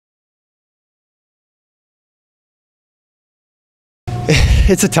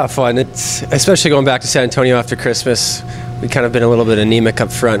It's a tough one. It's especially going back to San Antonio after Christmas. We kind of been a little bit anemic up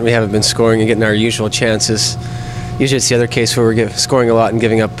front. We haven't been scoring and getting our usual chances. Usually it's the other case where we're scoring a lot and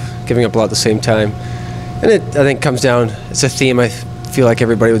giving up a lot at the same time. And it, I think, comes down, it's a theme. I feel like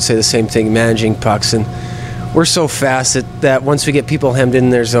everybody would say the same thing, managing pucks. And we're so fast that once we get people hemmed in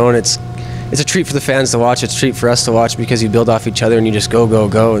their zone, it's a treat for the fans to watch. It's a treat for us to watch because you build off each other and you just go,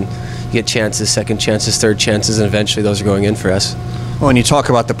 and you get chances, second chances, third chances, and eventually those are going in for us. Well, when you talk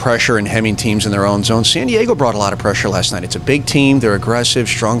about the pressure and hemming teams in their own zone, San Diego brought a lot of pressure last night. It's a big team. They're aggressive,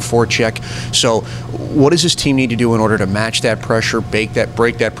 strong forecheck. So what does this team need to do in order to match that pressure, break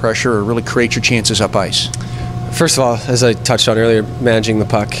that pressure, or really create your chances up ice? First of all, as I touched on earlier, managing the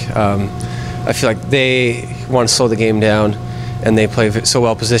puck. I feel like they want to slow the game down, and they play so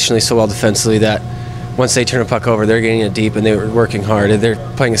well positionally, so well defensively that once they turn a puck over, they're getting it deep and they're working hard. They're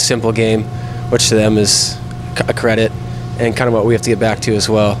playing a simple game, which to them is a credit and kind of what we have to get back to as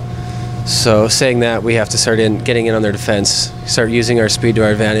well. So saying that, we have to start getting in on their defense, start using our speed to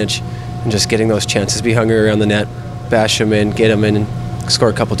our advantage, and just getting those chances, be hungry around the net, bash them in, get them in, and score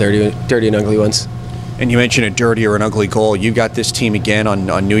a couple dirty and ugly ones. And you mentioned a dirty or an ugly goal. You got this team again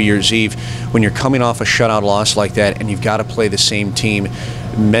on New Year's Eve. When you're coming off a shutout loss like that and you've got to play the same team,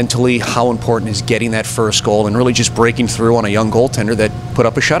 mentally, how important is getting that first goal and really just breaking through on a young goaltender that put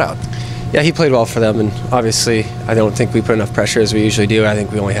up a shutout? Yeah, he played well for them, and obviously I don't think we put enough pressure as we usually do. I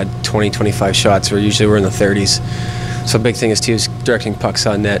think we only had 20-25 shots, where usually we're in the 30s. So big thing is, too, is directing pucks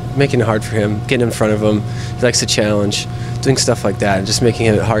on net, making it hard for him, getting in front of him. He likes to challenge, doing stuff like that, and just making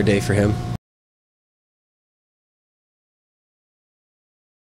it a hard day for him.